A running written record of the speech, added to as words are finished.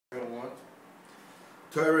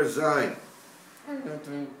Torah Zayin. I'm not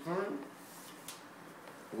doing current.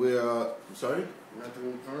 We are, I'm sorry? Not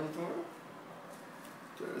doing current Torah?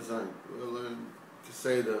 Torah Zayin. We'll learn to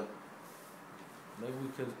say the... Maybe we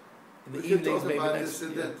could, in the We can evenings, talk maybe about next this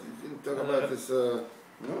and year. that. You can talk about this, No,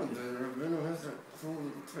 the Rabbeinu has a cool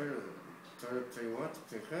little Torah. Torah Teiwat,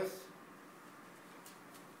 Teiches.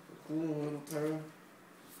 A cool little Torah.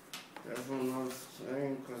 Everyone knows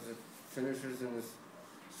saying because it finishes in this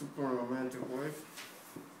super romantic way.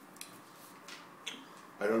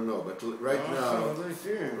 I don't know, but right now,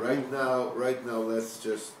 let's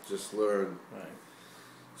just learn. Right.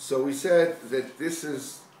 So we said that this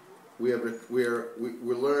is, we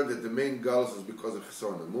learned that the main galus is because of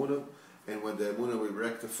Chesron Emunah, and when the Emunah will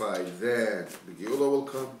rectify, then the Geula will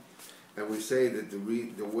come, and we say that the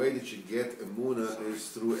way that you get Emunah is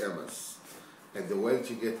through Emes, and the way that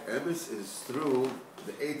you get Emes is through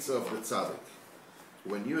the Eitz of the Tzaddik.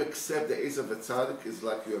 When you accept the Eitz of the Tzaddik, it's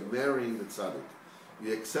like you are marrying the Tzaddik.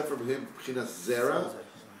 You accept from him Pchinas Zera,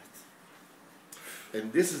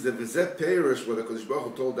 and this is the Vizet Perish where the Kodesh Baruch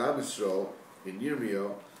Hu told Am Yisrael in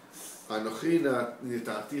Yirmiyahu, Anochi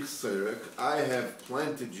Nitatich Seirek, I have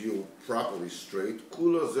planted you properly straight.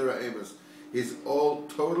 Kula Zera Emes, he's all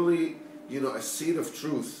totally, a seed of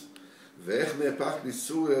truth. Ve'ech Me'epach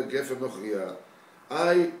Nisuya Gefer Nochriya,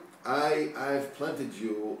 I've planted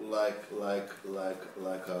you like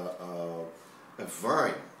a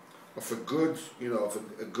vine of a good,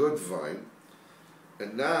 a good vine,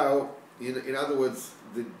 and now, in other words,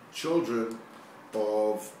 the children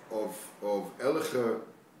of Elicha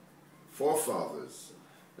forefathers,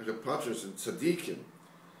 Elicha Patras and Tzaddikim,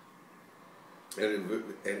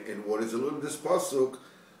 and what is a little this pasuk,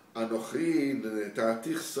 Anochi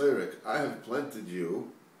Netatich Seirek, I have planted you,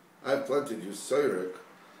 Seirek.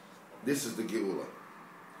 This is the Geula.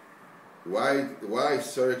 Why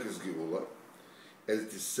Seirek is Geula? As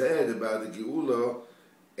it is said about the Geula,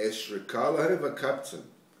 Eshrikala Kaptan.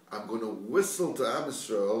 I'm going to whistle to Am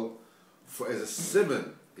Yisrael as a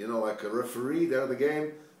simon, like a referee down the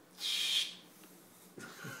game.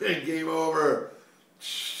 Game over.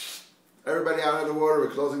 Everybody out of the water.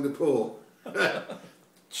 We're closing the pool. A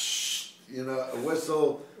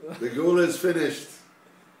whistle. The Geula is finished.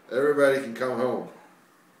 Everybody can come home.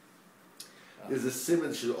 There's a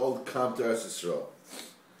simon should all come to Eretz Yisrael.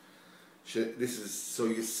 This is so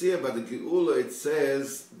you see about the Geula. It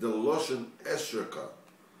says the Loshen Eshrika.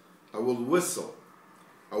 I will whistle.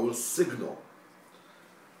 I will signal.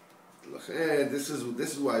 And this is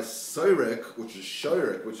why Seirek, which is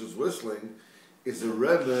Shirek, which is whistling, is a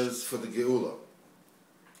remez for the Geula.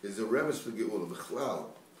 Is a remez for Geula.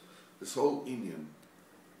 B'chlal, this whole Inyan,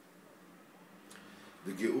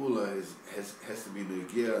 the Geula has to be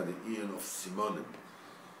negia the Inyan of Simonim.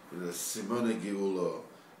 The Simone Geula.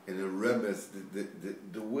 And a remez,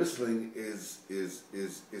 the whistling is a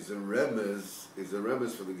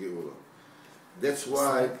remez for the Geula. That's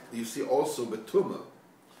why you see also betuma,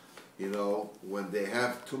 when they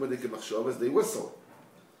have tumadik and machshavas, they whistle.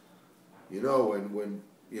 When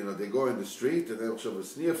they go in the street and they machshavas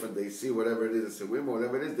sniff and they see whatever it is, a whim or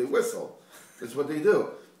whatever it is, they whistle. That's what they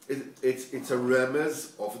do. It's a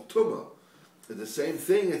remez of a tuma. The same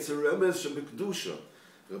thing. It's a remez of kedusha.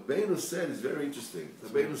 Rabbeinu said, it's very interesting.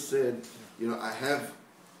 Rabbeinu said, he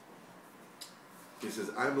says,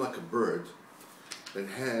 I'm like a bird that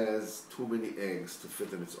has too many eggs to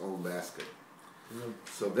fit in its own basket.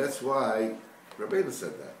 So that's why Rabbeinu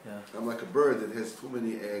said that. Yeah. I'm like a bird that has too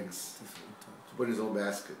many eggs to put in his own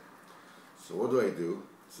basket. So what do? He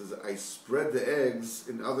says, I spread the eggs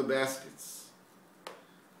in other baskets.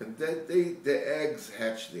 And then the eggs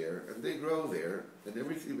hatch there, and they grow there, and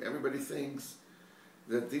everybody thinks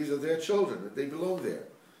that these are their children, that they belong there.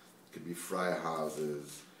 It could be friar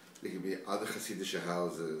houses, they could be other Hasidic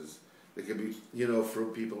houses, they could be,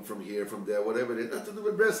 from people from here, from there, whatever it is, nothing to do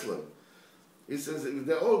with Breslov. He says,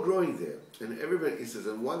 they're all growing there. And everybody, he says,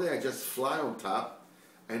 and one day I just fly on top,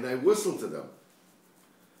 and I whistle to them.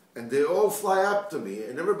 And they all fly up to me,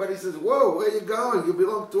 and everybody says, whoa, where are you going? You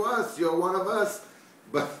belong to us, you're one of us.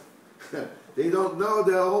 But they don't know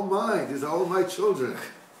they're all mine, these are all my children.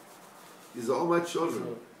 These are all my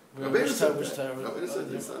children. Rabbeinu said that. Rabbeinu said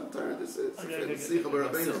this. This is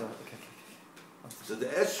Rabbeinu. So the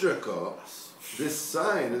Eshrika, this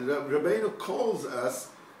sign, Rabbeinu calls us,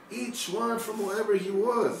 each one from wherever he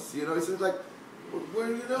was. He says like,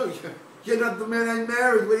 where you're not the man I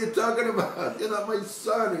married. What are you talking about? You're not my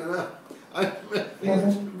son. I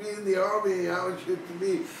should be in the army. I want you to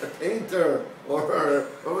be a painter or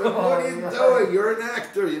what are you doing? You're an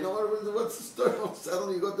actor. What's the story?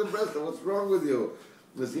 Suddenly you got the breast. What's wrong with you?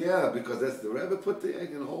 He says, because that's the Rebbe put the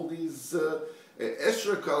egg and all these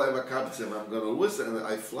Esher kol makabtzim. I'm going to listen, and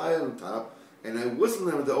I fly on top, and I whistle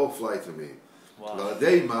them, and they all fly to me. Wow.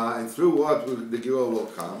 And through what the Geula will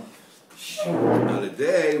come. Now the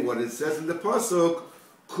day, what it says in the pasuk,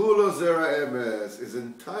 Kulo Zera Emes, is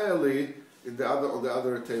entirely in the other on the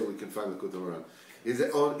other table. You can find the Likutei Moharan.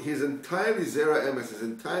 He's entirely Zera Emes. Is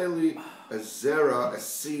entirely a Zera, a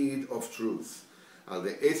seed of truth. Al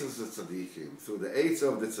the Eitz of the Tzaddikim, through the Eitz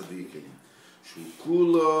of the Tzaddikim.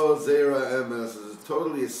 Shukulo Zera Emes is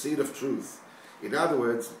totally a seed of truth. In other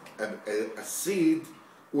words, a seed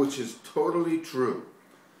which is totally true.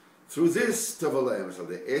 Through this, Tovala Emes, al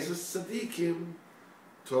the Eitz of Tzaddikim,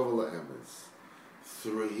 Tovala Emes.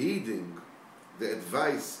 Through heeding the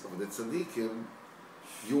advice of the Tzaddikim,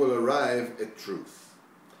 you will arrive at truth.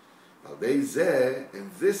 And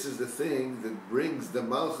this is the thing that brings the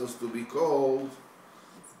Malchus to be called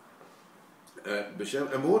B'Shem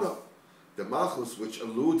Emunah. The Malchus, which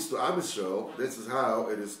alludes to Am Yisrael, this is how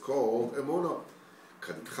it is called Emunah.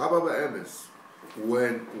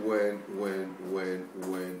 When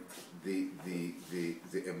the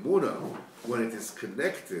Emunah, when it is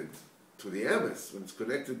connected to the Emes, when it's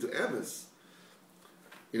connected to Emes,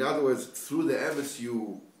 in other words, through the Emes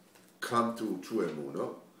you come to true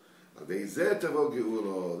Emunah.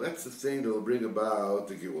 That's the thing that will bring about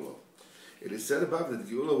the Geula. It is said above that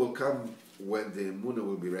the Geula will come when the Emunah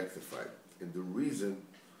will be rectified. And the reason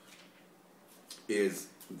is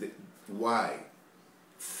why?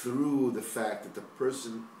 Through the fact that the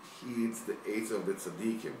person heeds the Eitz of the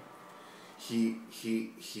Tzaddikim, he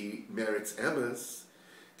merits Emes.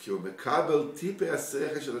 He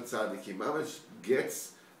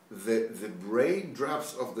gets the brain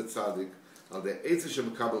drops of the tzaddik al the Eitzer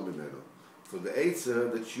shemekabel mimeno, for the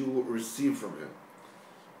Eitzer that you receive from him.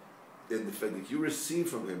 And the fact that you receive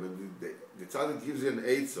from him, and the tzaddik gives you an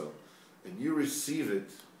Eitzer, and you receive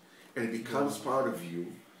it, and it becomes part of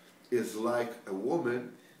you, is like a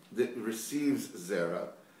woman that receives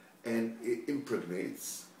zera, and it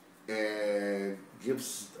impregnates, and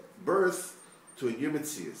gives birth to a new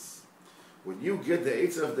Metzias. When you get the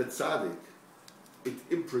Eitzer of the tzaddik, it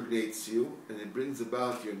impregnates you and it brings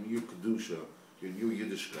about your new Kedusha, your new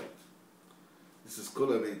Yiddishkeit. This is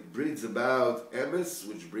called, it brings about Emes,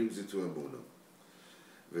 which brings you to Emunah.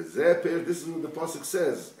 This is what the Pasuk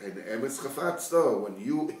says, and Emes chafatzto, when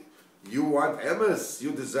you want Emes,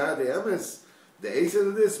 you desire the Emes, the Eitzer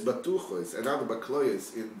of this, batuchos, and other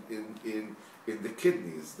bakloyes in the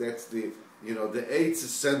kidneys. That's the Eitzer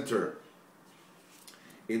center.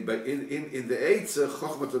 In the Eitzer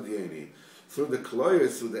chochmat odieni. Through the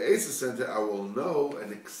kloyes, through the Eitzer center, I will know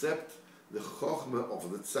and accept the chochma of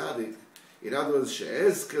the tzaddik. In other words,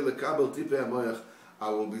 she'ezke lekabel tipei hamoyach, I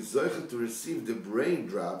will be zocher to receive the brain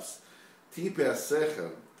drops, tipei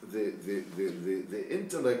hasechel, the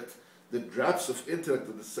intellect, the drops of intellect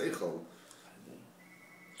of the seichel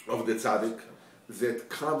of the tzaddik that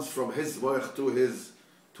comes from his moyach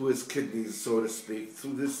to his kidneys, so to speak,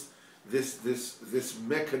 through this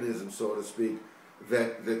mechanism, so to speak,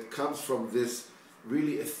 that comes from this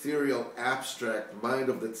really ethereal, abstract mind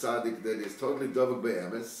of the tzaddik that is totally dovek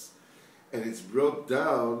be'emes, and it's brought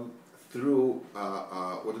down through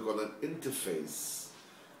what we call an interface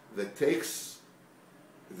that takes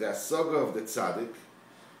the asaga of the tzaddik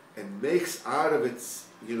and makes out of it,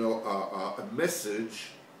 a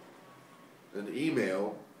message, an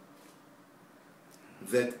email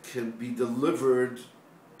that can be delivered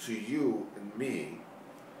to you and me,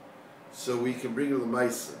 so we can bring you the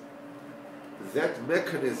Maisa. That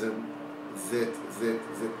mechanism that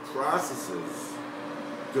processes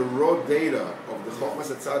the raw data of the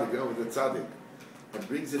Chochmas HaTzadik, of the Tzaddik, and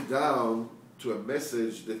brings it down to a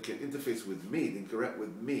message that can interface with me, interact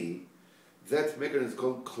with me, that mechanism is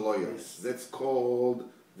called Kloyos. That's called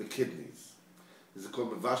the kidneys. This is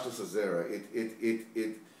called Mevashtos Hazera.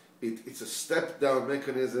 It's a step-down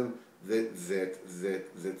mechanism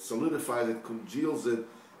that solidifies it, congeals it,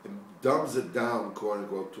 and dumbs it down, quote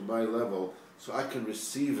unquote, to my level, so I can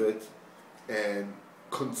receive it and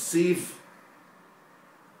conceive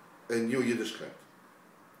a new Yiddishkeit.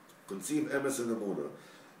 Conceive Emes and Emunah.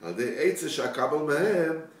 Now the Eitzer shakabel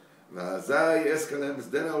mehem, v'azai eskel Emes,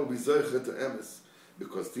 then I will be zoicher to Emes.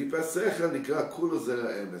 Because Tipa Sechel nikra kulo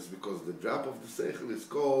zera Emes, because the drop of the Sechel is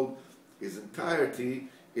called, his entirety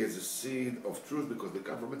is a seed of truth, because they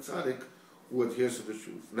come from a tzaddik who adheres to the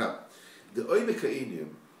truth. Now, the oimek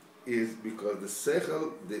ha'inyan is because the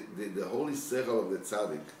sechel, the holy sechel of the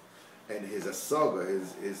tzaddik, and his asaga,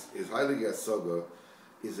 his heilige asaga,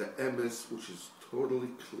 is an emes which is totally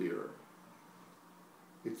clear.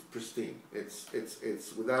 It's pristine.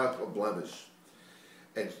 It's without a blemish.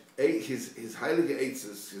 And his heilige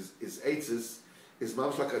eitzes, his eitzes, is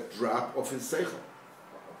almost like a drop of his seichel.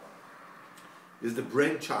 Is the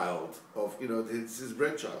brainchild of, it's his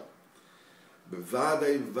brainchild. But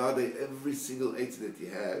vade, every single eight that he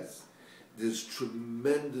has, there's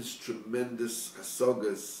tremendous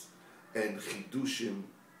hasagas and chidushim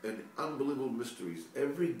and unbelievable mysteries.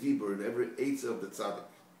 Every dibur and every eight of the tzaddik.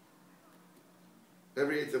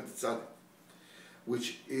 Every eight of the tzaddik.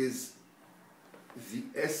 Which is the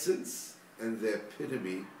essence and the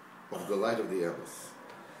epitome of the light of the emes.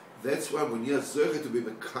 That's why when you're zocher to be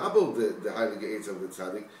mekabel the heilige eight of the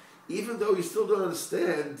tzaddik, even though you still don't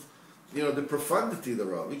understand, the profundity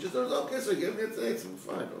thereof, you just don't know, okay, so give me a eight, I'm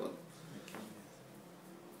fine.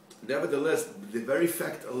 Nevertheless, the very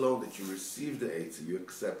fact alone that you receive the eight, you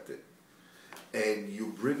accept it, and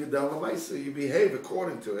you bring it down the Maisa, you behave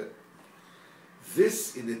according to it,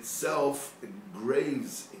 this in itself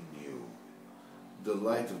engraves in you the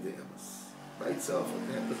light of the emes. By itself,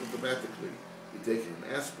 it happens automatically. You take an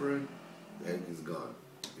aspirin, the headache is gone.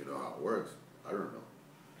 You know how it works? I don't know.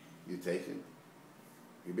 You take it,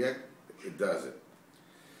 you back, it does it.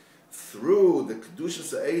 Through the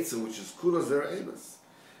Kedushas Ha'etzah, which is Kula Zera Emes,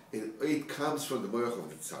 it comes from the Moach of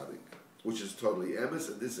the Tzaddik, which is totally Emes,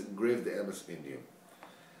 and this engraved the Emes in you.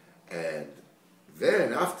 And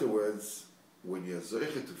then afterwards, when you're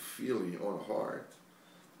Zoiche to feel in your own heart,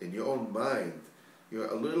 in your own mind,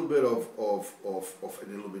 a little bit of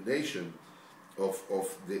an illumination of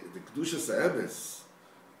the Kedushas Ha'emes,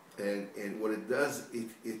 and what it does,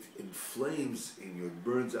 it inflames in you, it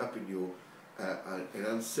burns up in you an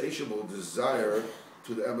insatiable desire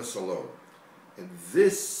to the Emes alone. And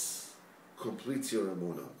this completes your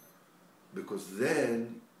emunah, because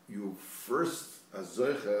then you first are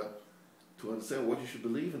zoicha to understand what you should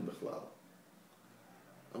believe in Bechlal.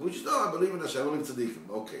 And we just know, I believe in Hashem, I believe in tzaddikim.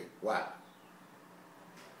 Okay, wow.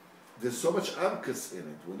 There's so much amkas in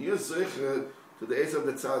it. When you're zoicha to the Eitz of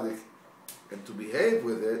the Tzaddik and to behave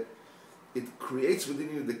with it, it creates within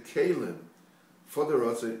you the kelim for the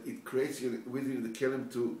Ratzon. It creates within you the kelim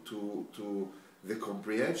to the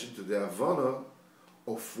comprehension, to the Havana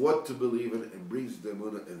of what to believe in, and brings the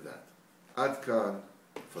emunah in that. Ad kan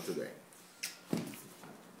for today.